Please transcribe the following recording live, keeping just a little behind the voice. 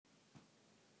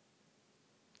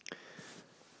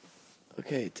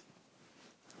Okay, it's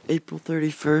April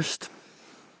 31st,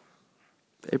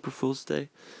 April Fool's Day.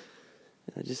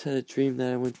 And I just had a dream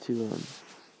that I went to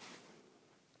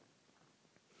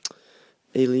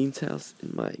Aileen's house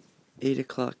in my 8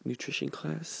 o'clock nutrition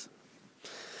class.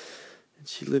 And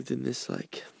she lived in this,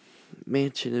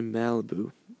 mansion in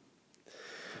Malibu.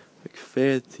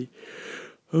 Fancy,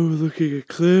 overlooking a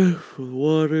cliff with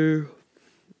water.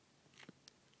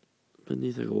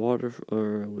 Beneath a water,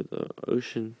 or with an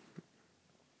ocean.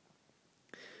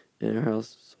 And her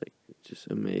house is, just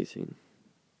amazing.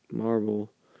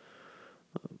 Marble.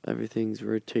 Everything's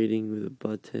rotating with a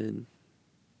button.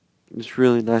 It's a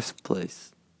really nice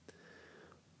place.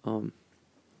 We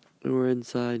were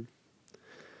inside.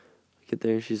 I get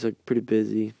there and she's pretty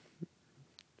busy.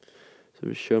 So I'm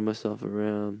just showing myself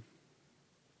around.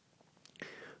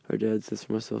 Her dad says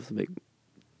for myself to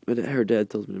her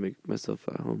dad tells me to make myself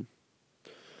at home.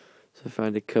 So I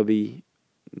find a cubby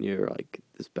near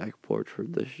this back porch where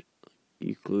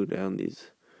you glue down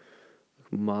these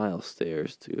mile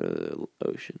stairs to go to the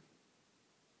ocean.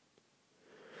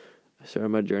 I started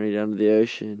my journey down to the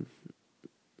ocean.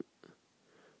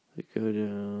 I go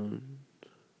down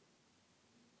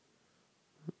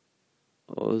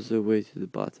all the way to the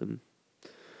bottom.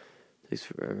 Takes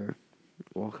forever.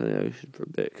 Walk on the ocean for a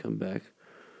bit, come back.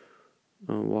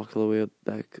 Walk all the way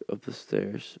back up the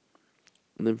stairs.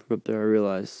 And then from up there I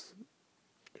realized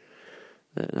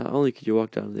that not only could you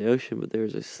walk down to the ocean, but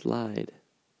there's a slide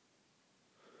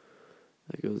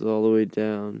that goes all the way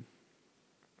down,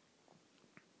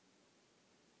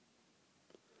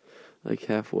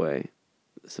 halfway.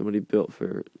 Somebody built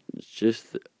for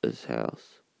just this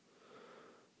house.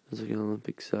 It's an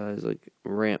Olympic-sized,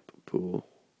 ramp pool.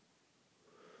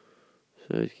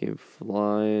 So I came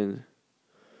flying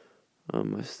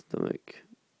on my stomach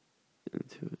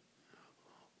into it,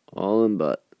 all in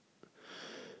butt.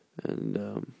 And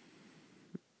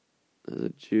there's a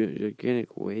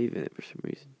gigantic wave in it for some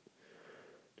reason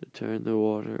to turn the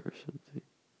water or something.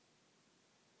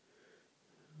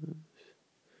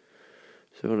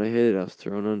 So when I hit it, I was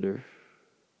thrown under.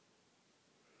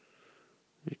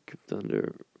 I kept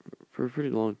under for a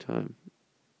pretty long time.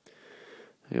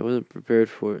 I wasn't prepared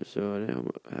for it, so I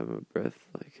didn't have my breath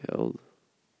held.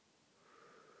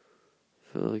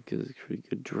 Felt like it was a pretty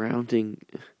good drowning.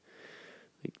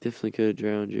 Definitely could have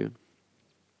drowned you.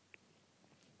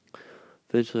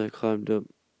 Eventually I climbed up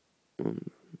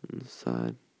on the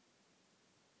side.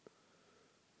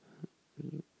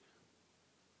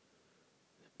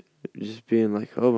 Just being oh